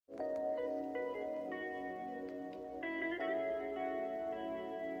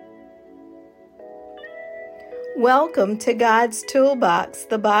Welcome to God's Toolbox,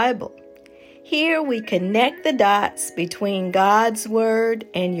 the Bible. Here we connect the dots between God's Word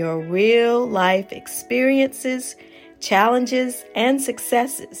and your real life experiences, challenges, and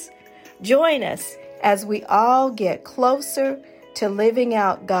successes. Join us as we all get closer to living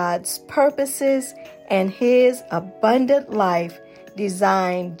out God's purposes and His abundant life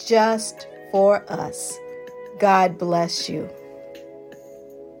designed just for us. God bless you.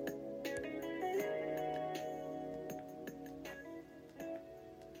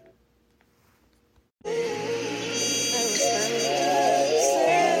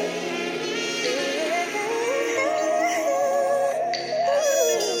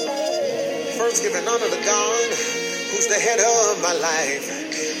 First, giving honor to God, who's the head of my life.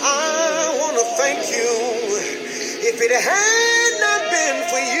 I want to thank you. If it had not been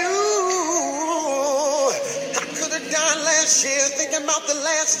for you, I could have died last year, thinking about the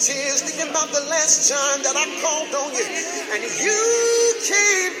last tears, thinking about the last time that I called on you, and you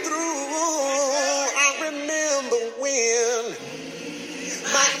came through. I remember when.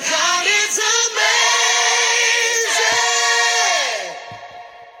 My God is amazing.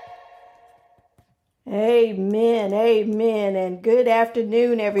 Amen, amen, and good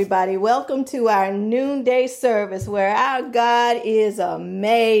afternoon, everybody. Welcome to our noonday service where our God is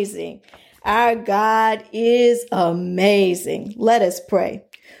amazing. Our God is amazing. Let us pray.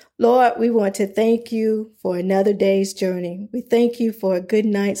 Lord, we want to thank you for another day's journey. We thank you for a good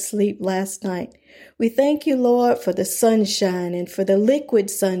night's sleep last night. We thank you, Lord, for the sunshine and for the liquid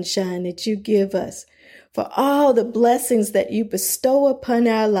sunshine that you give us. For all the blessings that you bestow upon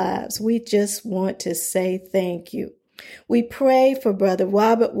our lives, we just want to say thank you. We pray for Brother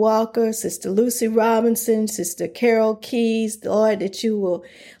Robert Walker, Sister Lucy Robinson, Sister Carol Keys, Lord, that you will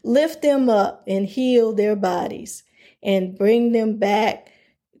lift them up and heal their bodies and bring them back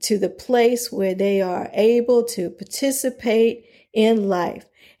to the place where they are able to participate in life.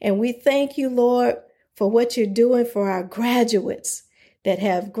 And we thank you, Lord, for what you're doing for our graduates that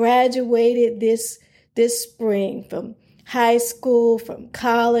have graduated this spring from high school, from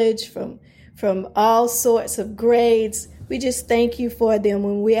college, from all sorts of grades. We just thank you for them,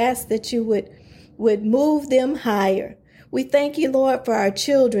 and we ask that you would move them higher. We thank you, Lord, for our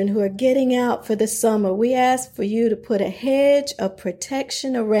children who are getting out for the summer. We ask for you to put a hedge of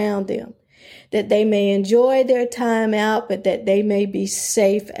protection around them, that they may enjoy their time out, but that they may be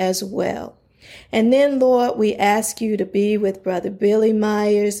safe as well. And then, Lord, we ask you to be with Brother Billy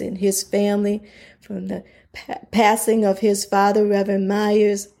Myers and his family from the passing of his father, Reverend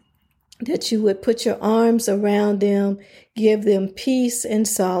Myers, that you would put your arms around them, give them peace and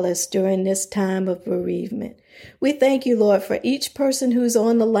solace during this time of bereavement. We thank you, Lord, for each person who's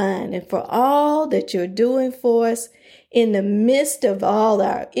on the line and for all that you're doing for us. In the midst of all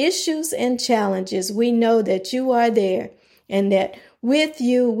our issues and challenges, we know that you are there and that with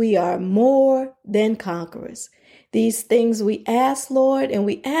you we are more than conquerors. These things we ask, Lord, and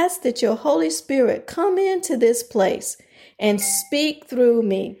we ask that your Holy Spirit come into this place and speak through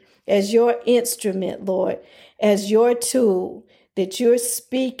me as your instrument, Lord, as your tool that you're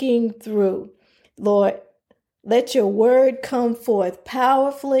speaking through. Lord, let your word come forth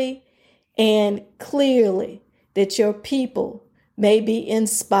powerfully and clearly, that your people may be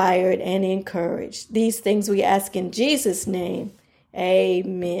inspired and encouraged. These things we ask in Jesus' name.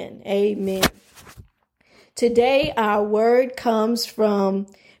 Amen. Amen. Today, our word comes from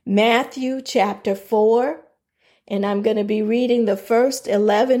Matthew chapter 4, and I'm going to be reading the first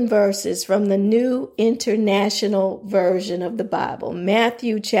 11 verses from the New International Version of the Bible.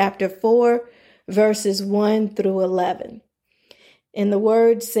 Matthew chapter 4, verses 1 through 11. And the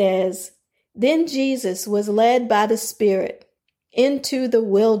word says, "Then Jesus was led by the Spirit into the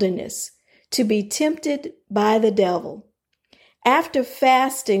wilderness to be tempted by the devil. After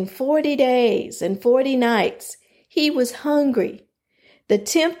fasting 40 days and 40 nights, he was hungry. The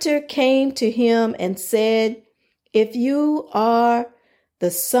tempter came to him and said, 'If you are the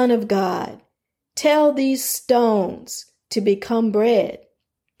Son of God, tell these stones to become bread.'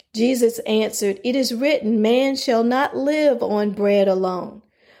 Jesus answered, 'It is written, man shall not live on bread alone,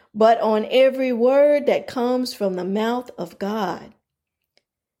 but on every word that comes from the mouth of God.'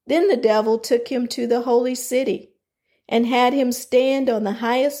 Then the devil took him to the holy city and had him stand on the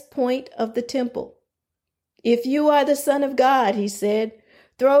highest point of the temple. 'If you are the Son of God,' he said,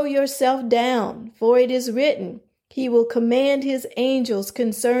 'throw yourself down, for it is written, he will command his angels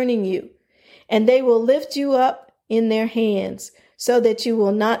concerning you, and they will lift you up in their hands, so that you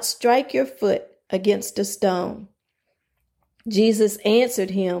will not strike your foot against a stone.' Jesus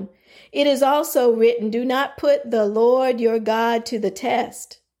answered him, 'It is also written, do not put the Lord your God to the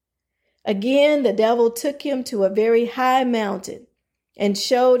test.' Again, the devil took him to a very high mountain and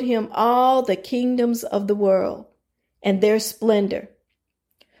showed him all the kingdoms of the world and their splendor.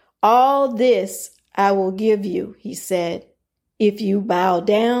 All this I will give you, he said, if you bow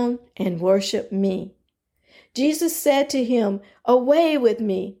down and worship me. Jesus said to him, away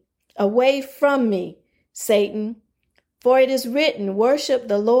from me, Satan, for it is written, worship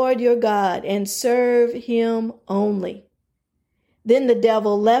the Lord your God and serve him only. Then the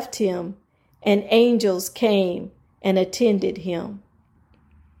devil left him, and angels came and attended him.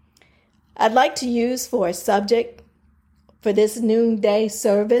 I'd like to use for a subject for this noonday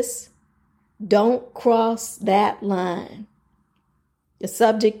service, don't cross that line. The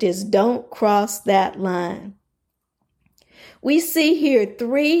subject is don't cross that line. We see here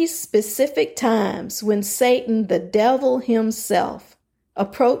 3 specific times when Satan, the devil himself,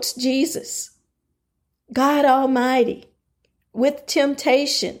 approached Jesus, God Almighty, with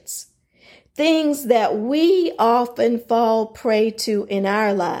temptations, things that we often fall prey to in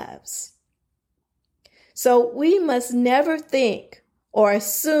our lives. So we must never think or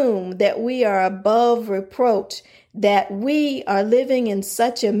assume that we are above reproach, that we are living in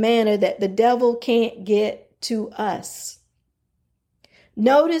such a manner that the devil can't get to us.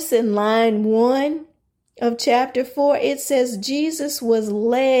 Notice in line 1 of chapter 4, it says Jesus was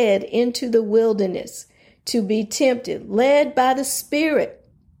led into the wilderness to be tempted, led by the Spirit.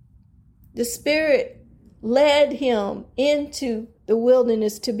 The Spirit led him into the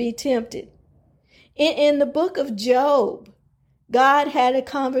wilderness to be tempted. In the book of Job, God had a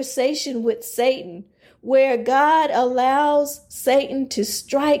conversation with Satan where God allows Satan to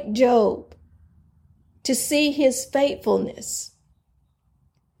strike Job to see his faithfulness.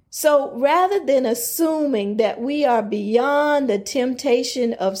 So rather than assuming that we are beyond the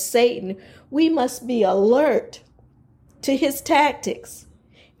temptation of Satan, we must be alert to his tactics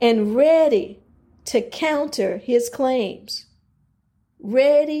and ready to counter his claims.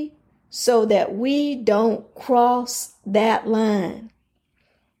 Ready so that we don't cross that line.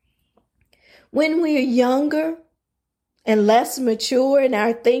 When we're younger and less mature in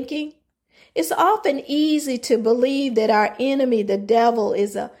our thinking, it's often easy to believe that our enemy, the devil,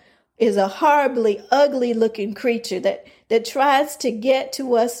 is a horribly ugly looking creature that tries to get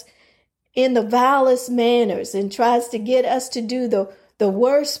to us in the vilest manners and tries to get us to do the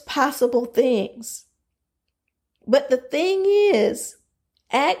worst possible things. But the thing is,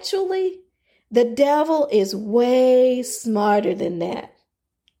 actually, the devil is way smarter than that.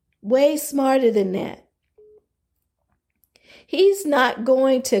 Way smarter than that. He's not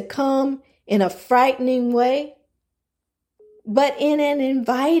going to come in a frightening way, but in an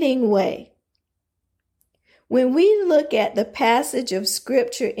inviting way. When we look at the passage of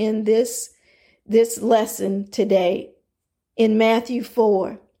scripture in this lesson today, in Matthew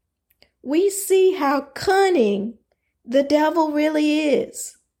 4, we see how cunning the devil really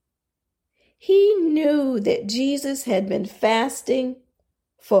is. He knew that Jesus had been fasting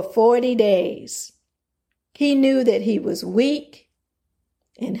for 40 days. He knew that he was weak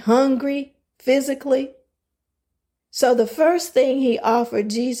and hungry physically. So the first thing he offered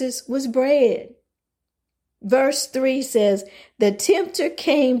Jesus was bread. Verse 3 says, the tempter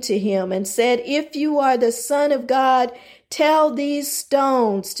came to him and said, if you are the Son of God, tell these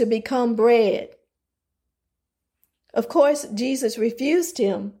stones to become bread. Of course, Jesus refused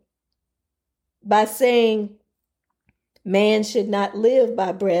him by saying, man should not live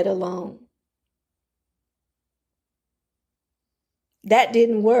by bread alone. That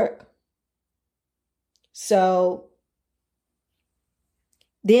didn't work. So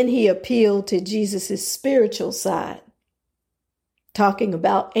then he appealed to Jesus' spiritual side, talking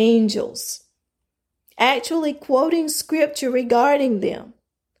about angels, actually quoting scripture regarding them.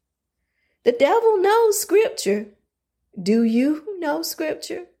 The devil knows scripture. Do you know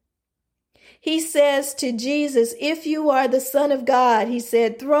scripture? He says to Jesus, if you are the Son of God, he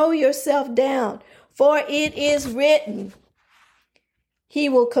said, throw yourself down, for it is written, he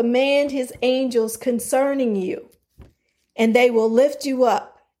will command his angels concerning you, and they will lift you up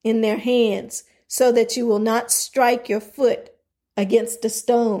in their hands so that you will not strike your foot against a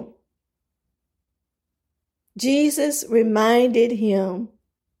stone. Jesus reminded him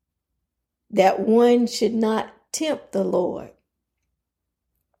that one should not tempt the Lord.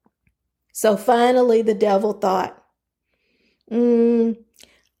 So finally, the devil thought, I'm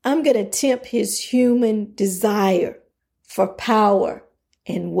going to tempt his human desire for power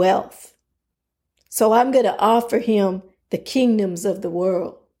and wealth. So I'm going to offer him the kingdoms of the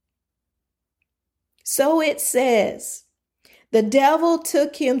world. So it says, the devil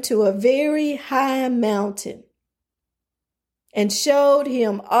took him to a very high mountain and showed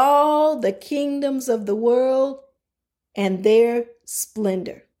him all the kingdoms of the world and their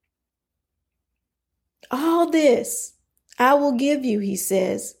splendor. All this I will give you, he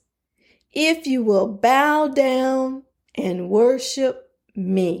says, if you will bow down and worship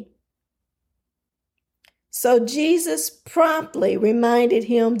me. So Jesus promptly reminded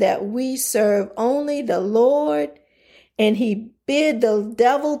him that we serve only the Lord, and he bid the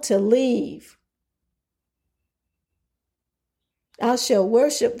devil to leave. Thou shalt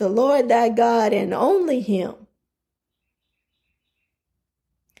worship the Lord thy God and only him.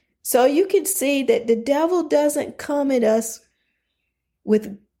 So you can see that the devil doesn't come at us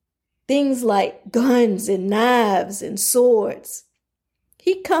with things like guns and knives and swords.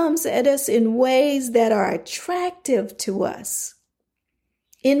 He comes at us in ways that are attractive to us,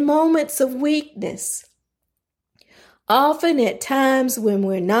 in moments of weakness, often at times when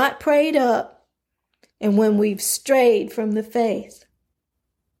we're not prayed up and when we've strayed from the faith.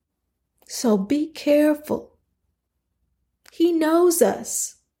 So be careful. He knows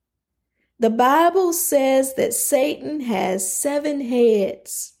us. The Bible says that Satan has 7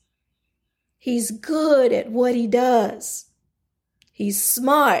 heads. He's good at what he does. He's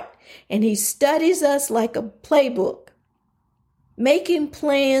smart, and he studies us like a playbook, making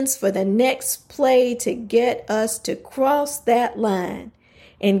plans for the next play to get us to cross that line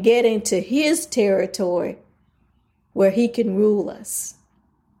and get into his territory where he can rule us.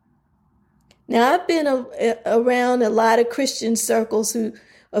 Now, I've been around a lot of Christian circles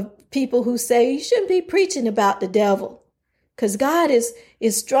of people who say you shouldn't be preaching about the devil because God is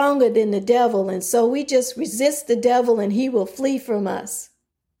stronger than the devil, and so we just resist the devil and he will flee from us.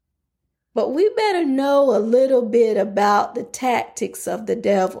 But we better know a little bit about the tactics of the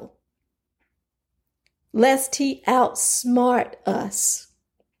devil, lest he outsmart us.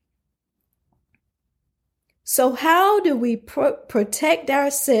 So how do we protect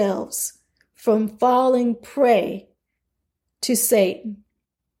ourselves from falling prey to Satan,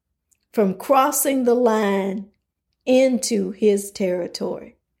 from crossing the line into his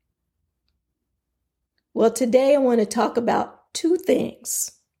territory? Well, today I want to talk about two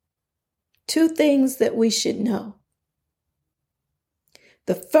things that we should know.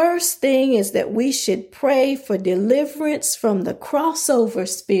 The first thing is that we should pray for deliverance from the crossover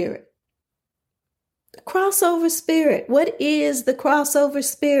spirit. The crossover spirit. What is the crossover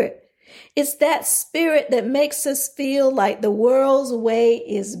spirit? It's that spirit that makes us feel like the world's way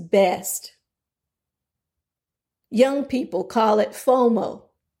is best. Young people call it FOMO,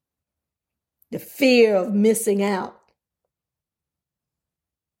 the fear of missing out.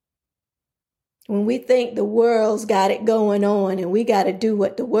 When we think the world's got it going on and we got to do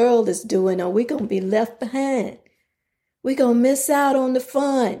what the world is doing, or we're going to be left behind. We're going to miss out on the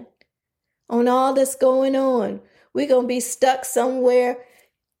fun, on all that's going on. We're going to be stuck somewhere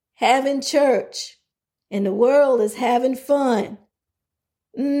having church and the world is having fun.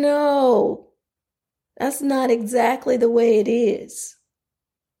 No, that's not exactly the way it is.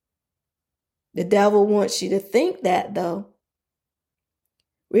 The devil wants you to think that, though.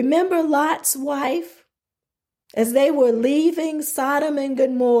 Remember Lot's wife? As they were leaving Sodom and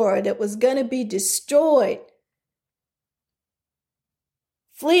Gomorrah that was going to be destroyed,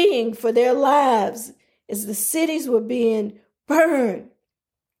 fleeing for their lives as the cities were being burned.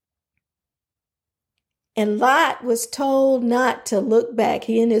 And Lot was told not to look back.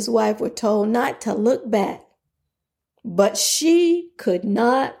 He and his wife were told not to look back. But she could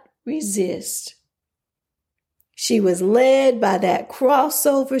not resist. She was led by that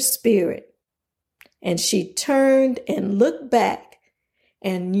crossover spirit, and she turned and looked back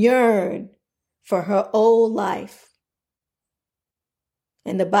and yearned for her old life.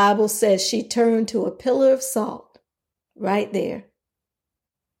 And the Bible says she turned to a pillar of salt right there.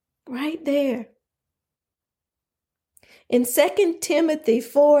 Right there. In 2 Timothy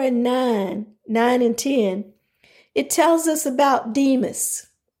 4:9 and 10, it tells us about Demas,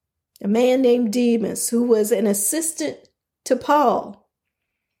 a man named Demas, who was an assistant to Paul.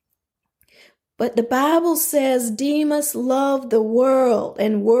 But the Bible says Demas loved the world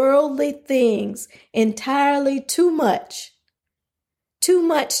and worldly things entirely too much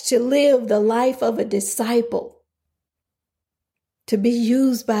to live the life of a disciple, to be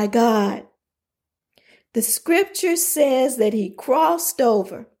used by God. The scripture says that he crossed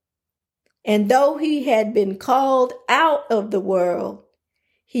over, and though he had been called out of the world,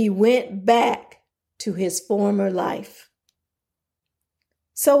 he went back to his former life.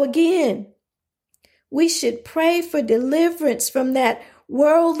 So again, we should pray for deliverance from that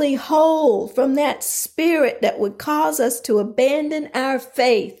worldly hold, from that spirit that would cause us to abandon our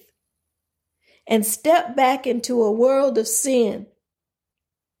faith and step back into a world of sin,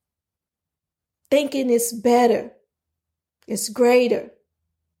 thinking it's better, it's greater,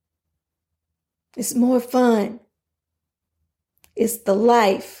 it's more fun, it's the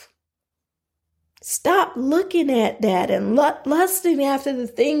life. Stop looking at that and lusting after the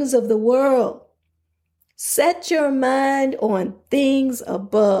things of the world. Set your mind on things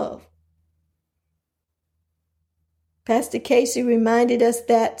above. Pastor Casey reminded us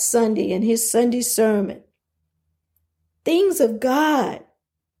that Sunday in his Sunday sermon. Things of God.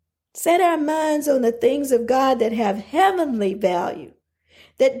 Set our minds on the things of God that have heavenly value,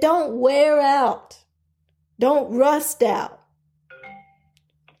 that don't wear out, don't rust out,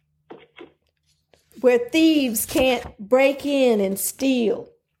 where thieves can't break in and steal.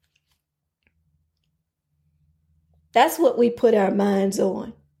 That's what we put our minds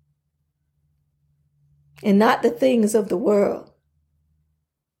on, and not the things of the world.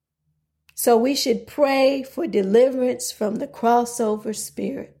 So we should pray for deliverance from the crossover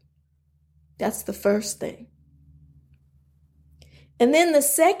spirit. That's the first thing. And then the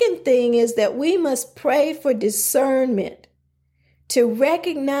second thing is that we must pray for discernment to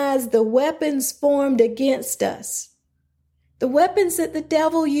recognize the weapons formed against us, the weapons that the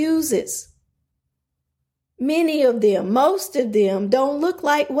devil uses. Many of them, most of them, don't look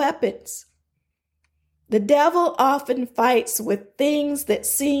like weapons. The devil often fights with things that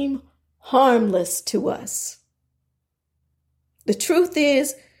seem harmless to us. The truth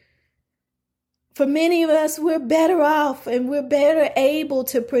is, for many of us, we're better off and we're better able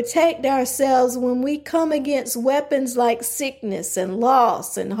to protect ourselves when we come against weapons like sickness and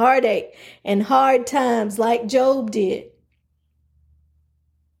loss and heartache and hard times like Job did.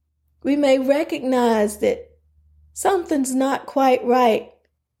 We may recognize that something's not quite right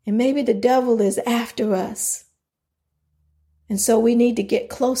and maybe the devil is after us. And so we need to get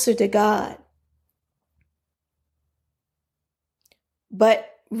closer to God. But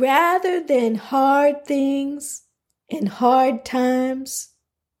rather than hard things and hard times,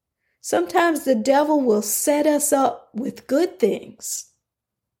 sometimes the devil will set us up with good things,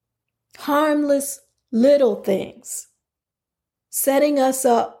 harmless little things, setting us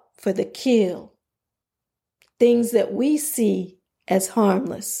up for the kill, things that we see as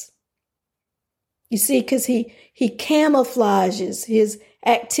harmless. You see, because he camouflages his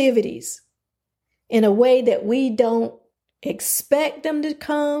activities in a way that we don't expect them to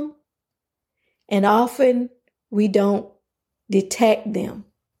come, and often we don't detect them.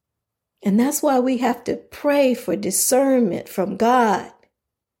 And that's why we have to pray for discernment from God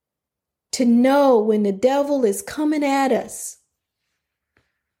to know when the devil is coming at us,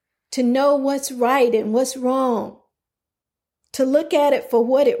 to know what's right and what's wrong, to look at it for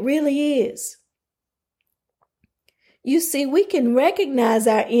what it really is. You see, we can recognize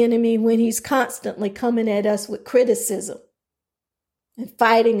our enemy when he's constantly coming at us with criticism and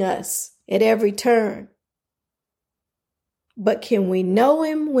fighting us at every turn. But can we know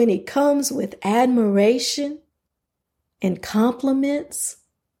him when he comes with admiration and compliments,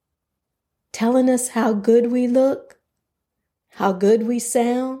 telling us how good we look, how good we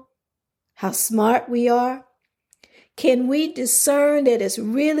sound, how smart we are? Can we discern that it's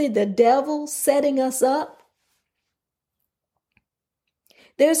really the devil setting us up?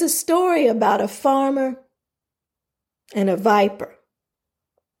 There's a story about a farmer and a viper.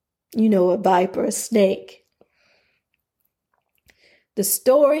 You know, a viper, a snake. The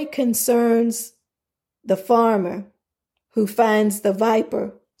story concerns the farmer who finds the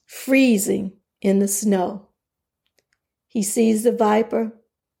viper freezing in the snow. He sees the viper.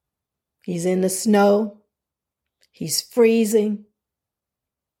 He's in the snow. He's freezing.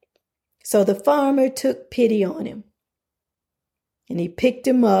 So the farmer took pity on him, and he picked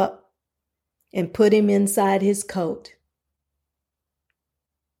him up and put him inside his coat.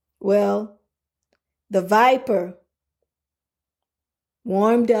 Well, the viper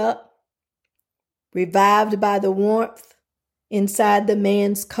warmed up, revived by the warmth inside the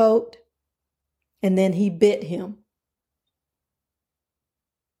man's coat, and then he bit him.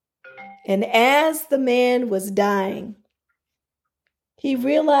 And as the man was dying, he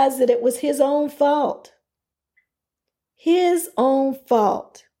realized that it was his own fault. His own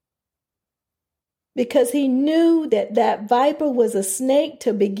fault. Because he knew that that viper was a snake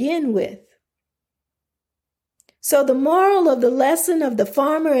to begin with. So the moral of the lesson of the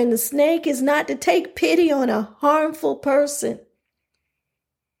farmer and the snake is not to take pity on a harmful person.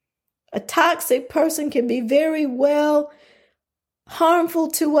 A toxic person can be very well harmful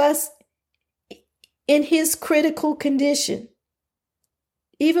to us in his critical condition,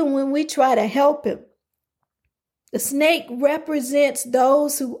 even when we try to help him. The snake represents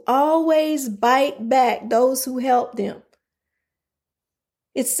those who always bite back those who help them.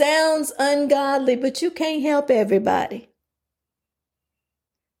 It sounds ungodly, but you can't help everybody.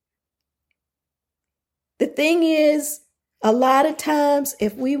 The thing is, a lot of times,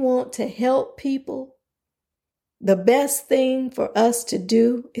 if we want to help people, the best thing for us to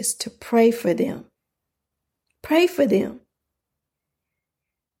do is to pray for them. Pray for them.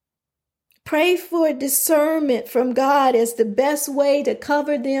 Pray for discernment from God as the best way to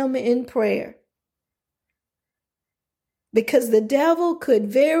cover them in prayer. Because the devil could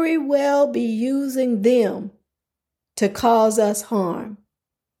very well be using them to cause us harm,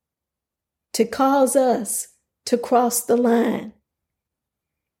 to cause us to cross the line.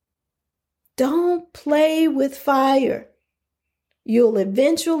 Don't play with fire. You'll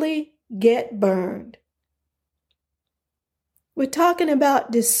eventually get burned. We're talking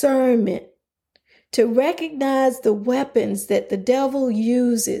about discernment, to recognize the weapons that the devil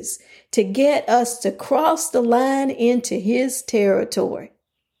uses to get us to cross the line into his territory.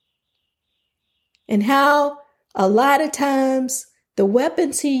 And how a lot of times the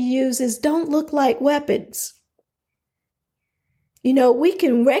weapons he uses don't look like weapons. You know, we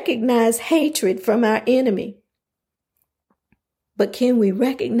can recognize hatred from our enemy, but can we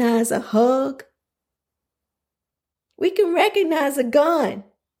recognize a hug? We can recognize a gun,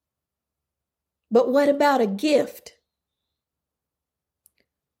 but what about a gift?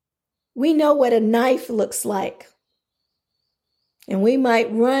 We know what a knife looks like, and we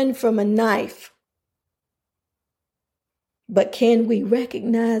might run from a knife, but can we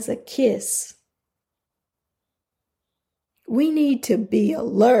recognize a kiss? We need to be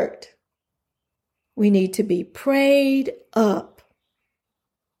alert. We need to be prayed up.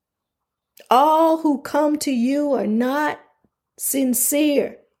 All who come to you are not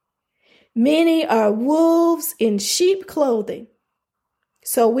sincere. Many are wolves in sheep clothing.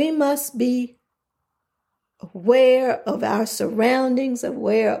 So we must be aware of our surroundings,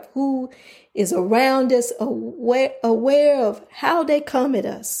 aware of who is around us, aware of how they come at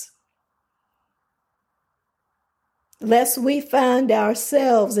us. Lest we find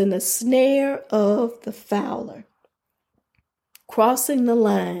ourselves in the snare of the fowler, crossing the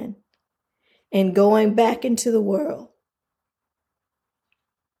line and going back into the world.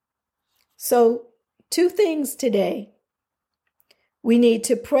 So, 2 things today. We need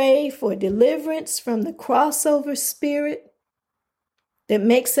to pray for deliverance from the crossover spirit that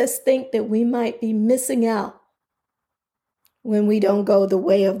makes us think that we might be missing out when we don't go the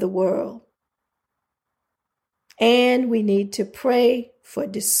way of the world. And we need to pray for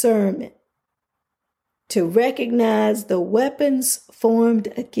discernment to recognize the weapons formed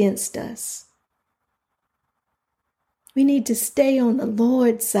against us. We need to stay on the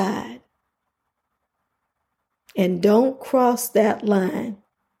Lord's side and don't cross that line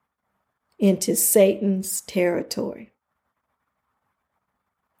into Satan's territory.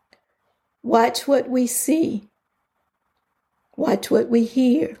 Watch what we see. Watch what we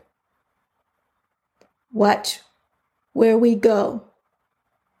hear. Watch where we go.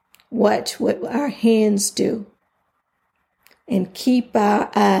 Watch what our hands do. And keep our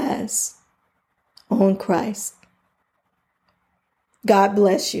eyes on Christ. God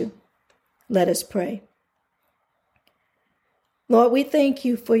bless you. Let us pray. Lord, we thank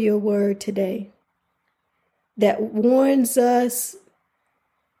you for your word today that warns us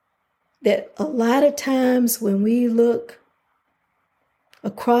that a lot of times when we look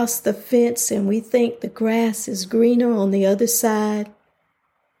across the fence and we think the grass is greener on the other side,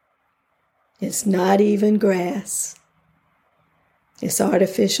 it's not even grass. It's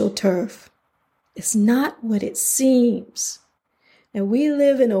artificial turf. It's not what it seems. And we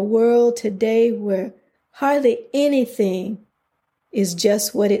live in a world today where hardly anything is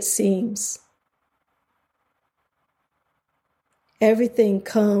just what it seems. Everything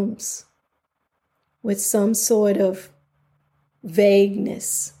comes with some sort of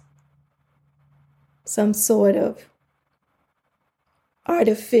vagueness, some sort of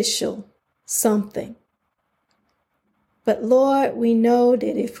artificial something. But Lord, we know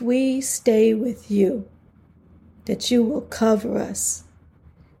that if we stay with you, that you will cover us,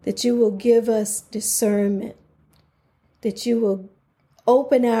 that you will give us discernment, that you will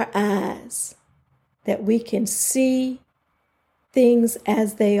open our eyes, that we can see things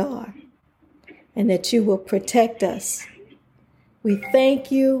as they are, and that you will protect us. We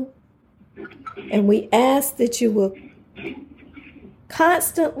thank you, and we ask that you will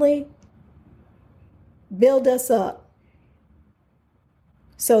constantly build us up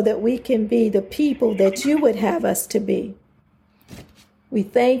so that we can be the people that you would have us to be. We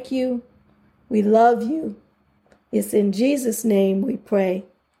thank you. We love you. It's in Jesus' name we pray.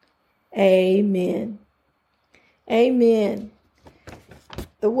 Amen. Amen.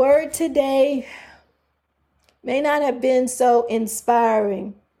 The word today may not have been so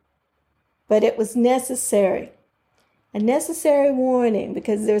inspiring, but it was necessary. A necessary warning,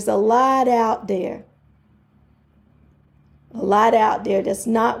 because there's a lot out there. A lot out there that's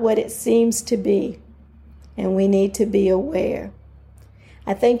not what it seems to be. And we need to be aware.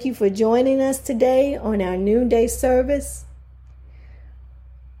 I thank you for joining us today on our noonday service.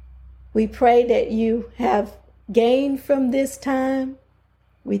 We pray that you have gained from this time.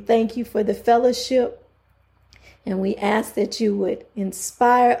 We thank you for the fellowship. And we ask that you would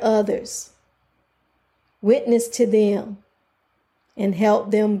inspire others, witness to them, and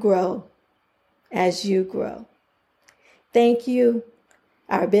help them grow as you grow. Thank you.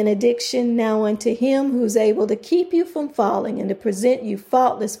 Our benediction now unto him who's able to keep you from falling and to present you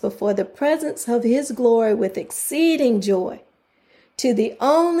faultless before the presence of his glory with exceeding joy. To the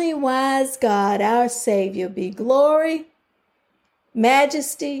only wise God, our Savior, be glory,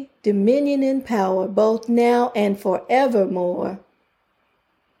 majesty, dominion, and power, both now and forevermore.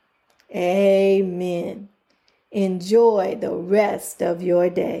 Amen. Enjoy the rest of your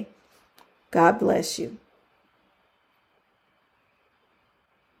day. God bless you.